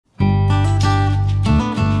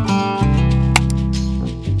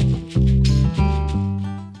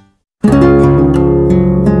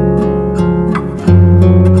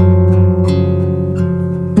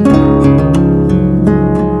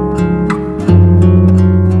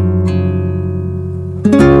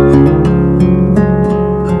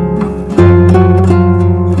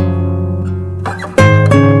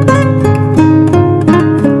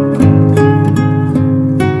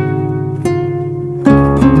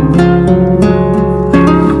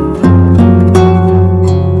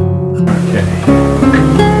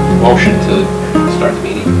motion to start the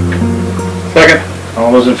meeting. Second.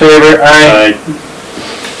 All those in favor? Aye.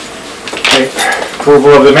 Okay.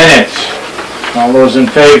 Approval of the minutes. All those in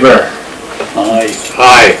favor? Aye.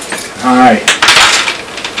 Aye. Aye.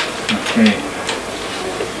 Okay.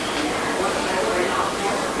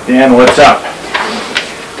 Dan, what's up?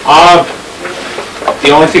 The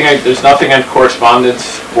only thing, there's nothing on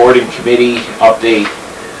correspondence, board and committee update.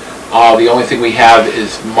 The only thing we have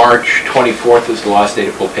is March 24th is the last day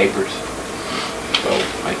to pull papers. So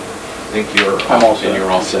I think you're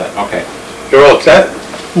all set. Okay. You're all set?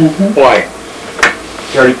 Mm-hmm. Why?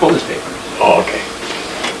 He already pulled his papers. Oh, okay.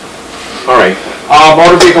 All right.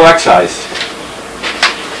 Motor vehicle excise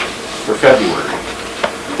for February.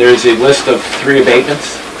 There's a list of 3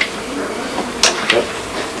 abatements. Yep.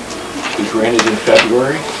 We granted in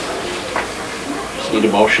February. Just need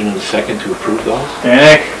a motion and a second to approve those.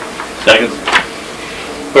 Nick? Second.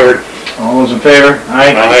 Third. All those in favor?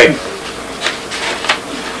 Aye. Aye.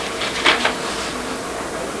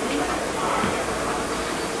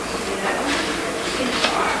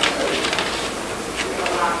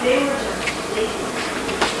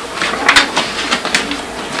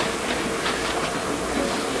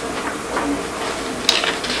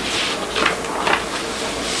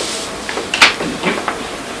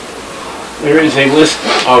 There is a list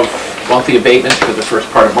of monthly abatements for the first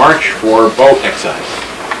part of March for boat excise.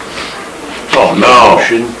 Oh, no.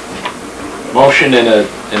 Motion and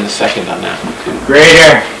a second on that one too.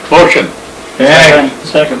 Grader. Motion. Nick?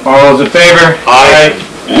 Second. All those in favor? Aye.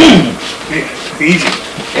 Easy.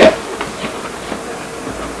 Yeah.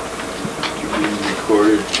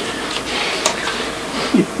 Recorded.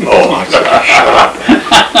 Oh, shut up.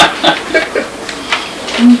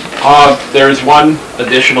 There's one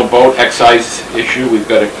additional boat excise issue. We've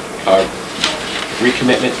got a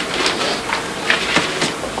recommitment.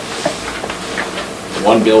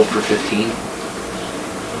 One bill for 15.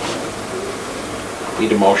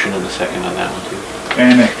 Need a motion and a second on that one too.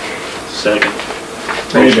 Nick? Second.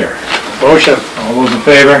 Grader. Motion. All those in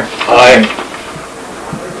favor? Aye.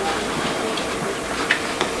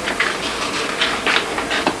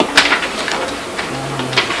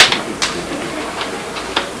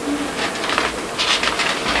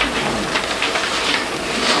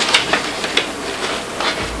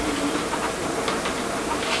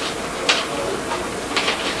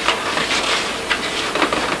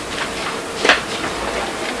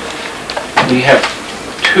 We have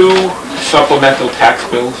 2 supplemental tax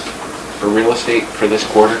bills for real estate for this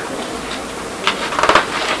quarter.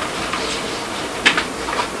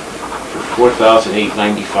 For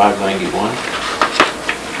 $4,895.91.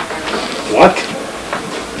 What?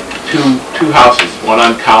 Two houses, one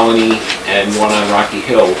on Colony and one on Rocky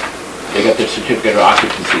Hill. They got their certificate of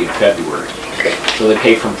occupancy in February. Okay. So they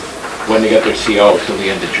pay from when they got their CO till the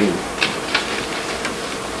end of June.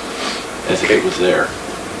 As if it was there.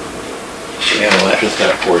 Yeah, well, Just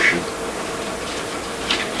that portion.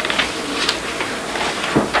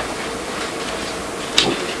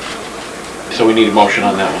 So we need a motion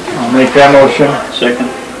on that one. I'll make that motion. Second.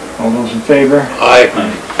 All those in favor? Aye.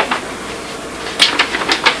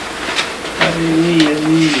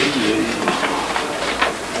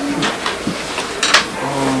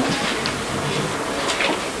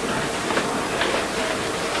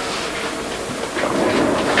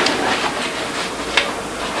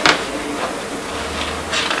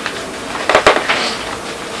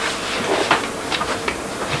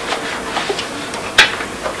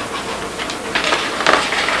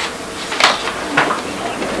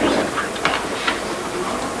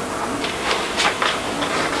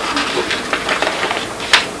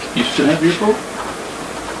 You still have your boat?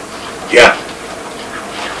 Yeah.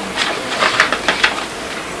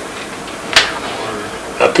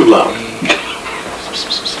 Not too loud.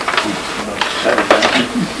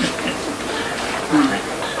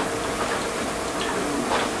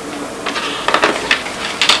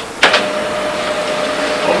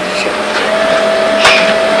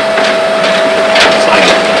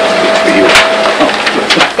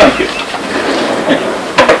 Thank you.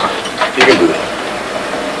 You can do that.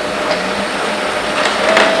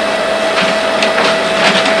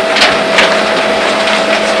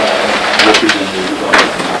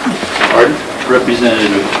 Pardon?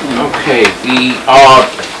 Representative. Okay, the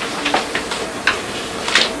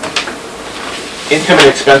income and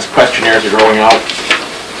expense questionnaires are going out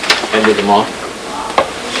end of the month.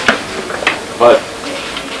 But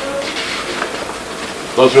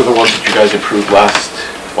those are the ones that you guys approved last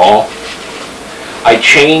fall. I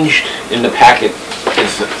changed in the packet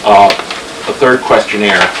is a 3rd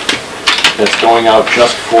questionnaire that's going out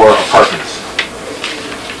just for apartments.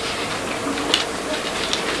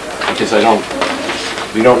 I because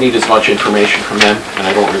we don't need as much information from them, and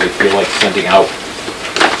I don't really feel like sending out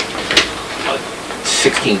a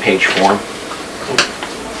 16-page form.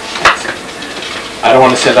 I don't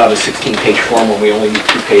want to send out a 16-page form when we only need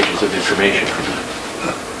 2 pages of information from them.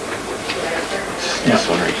 This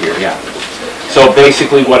one right here, yeah. So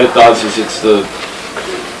basically what it does is it's the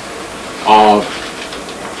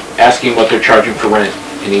asking what they're charging for rent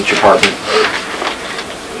in each apartment,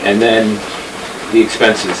 and then the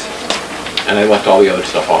expenses, and I left all the other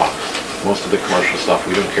stuff off. Most of the commercial stuff,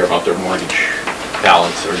 we don't care about their mortgage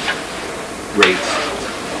balance or rates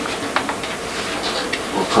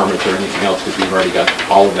or permits or anything else, because we've already got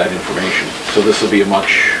all of that information. So this will be a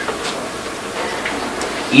much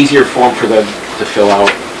easier form for them to fill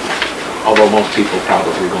out, although most people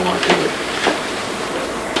probably will not do it.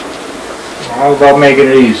 How about making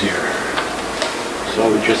it easier?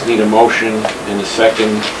 So we just need a motion and a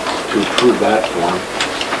second to approve that form.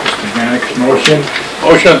 Mr. Janik's motion.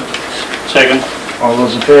 Motion. Second. All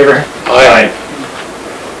those in favor? Aye.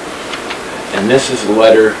 And this is the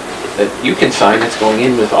letter that you can sign that's going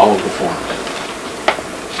in with all of the forms.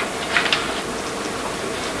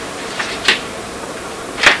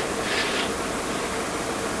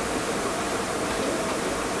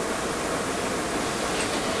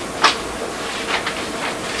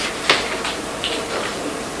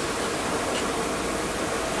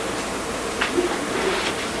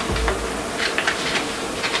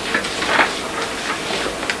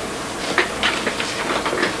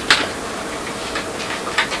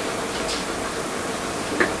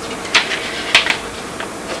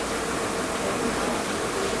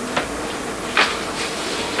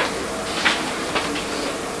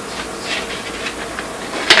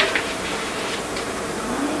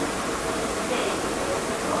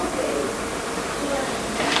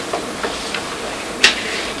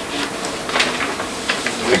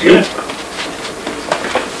 Thank you.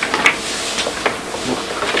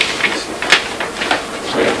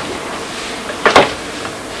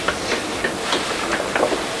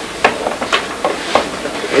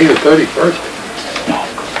 Hey, the 31st.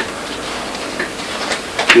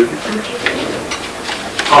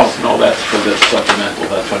 Oh, no, that's for the supplemental,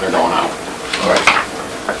 that's when they're going out.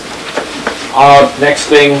 All right. Next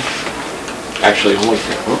thing, actually only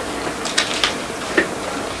thing,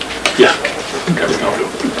 Yeah. there we go.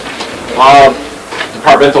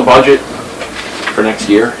 Departmental budget for next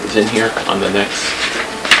year is in here on the next,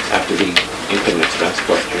 after the income and expense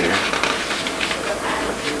questionnaire.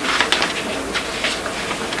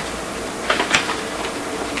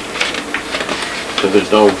 So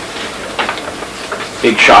there's no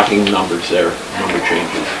big shocking numbers there, number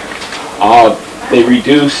changes. They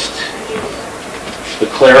reduced the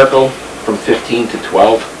clerical from 15 to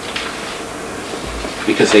 12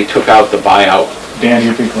 because they took out the buyout. Dan,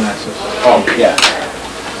 your big glasses. Oh, yeah.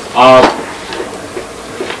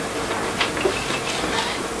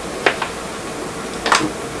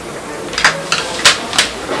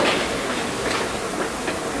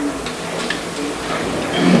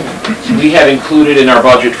 We had included in our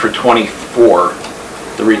budget for '24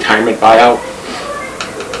 the retirement buyout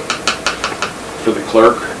for the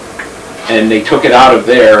clerk, and they took it out of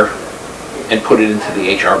there and put it into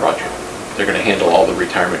the HR budget. They're going to handle all the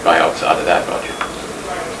retirement buyouts out of that budget,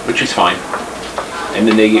 which is fine. And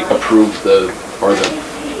then they approved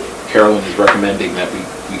Carolyn is recommending that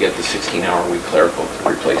we get the 16-hour week clerical to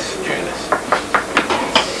replace Janice.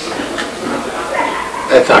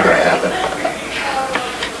 That's not gonna happen.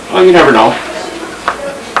 Well, you never know.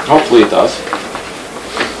 Hopefully it does.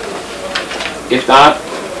 If not,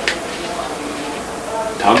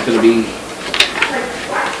 Tom's going to be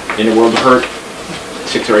in a world of hurt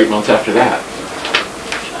 6 or 8 months after that.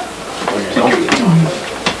 When there's nobody in the office.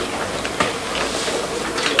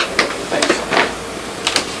 Thanks.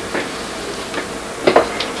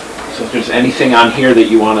 So if there's anything on here that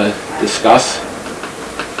you want to discuss, I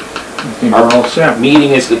think we're all set.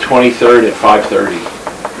 meeting is the 23rd at 5:30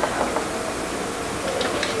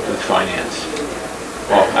 with finance.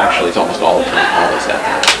 Well, actually, it's almost all of them. All is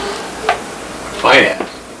that. Finance.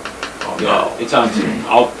 Oh, Yeah, no. it's on Zoom.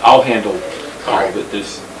 I'll handle all of it.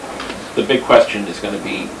 The big question is going to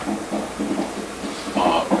be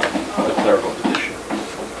the clerical position.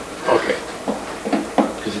 Okay.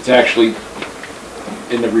 Because it's actually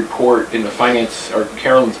in the report, in the finance, or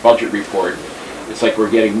Carolyn's budget report, it's like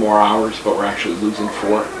we're getting more hours, but we're actually losing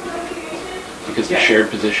 4 because the shared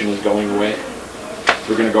position is going away.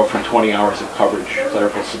 We're going to go from 20 hours of coverage,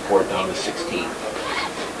 clerical support, down to 16.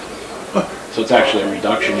 So it's actually a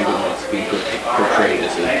reduction, even though it's being portrayed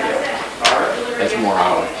as more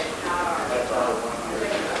hours.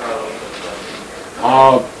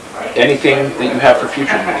 Anything that you have for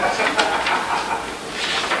future meetings?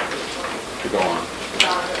 To go on.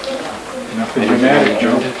 Nothing dramatic,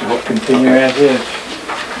 Joe. We'll continue as is.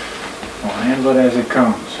 We'll handle it as it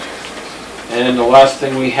comes. And the last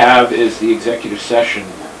thing we have is the executive session.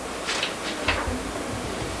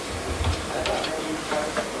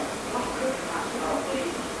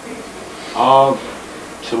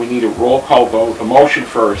 So we need a roll call vote, a motion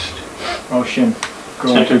first. Motion,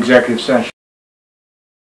 go into executive session.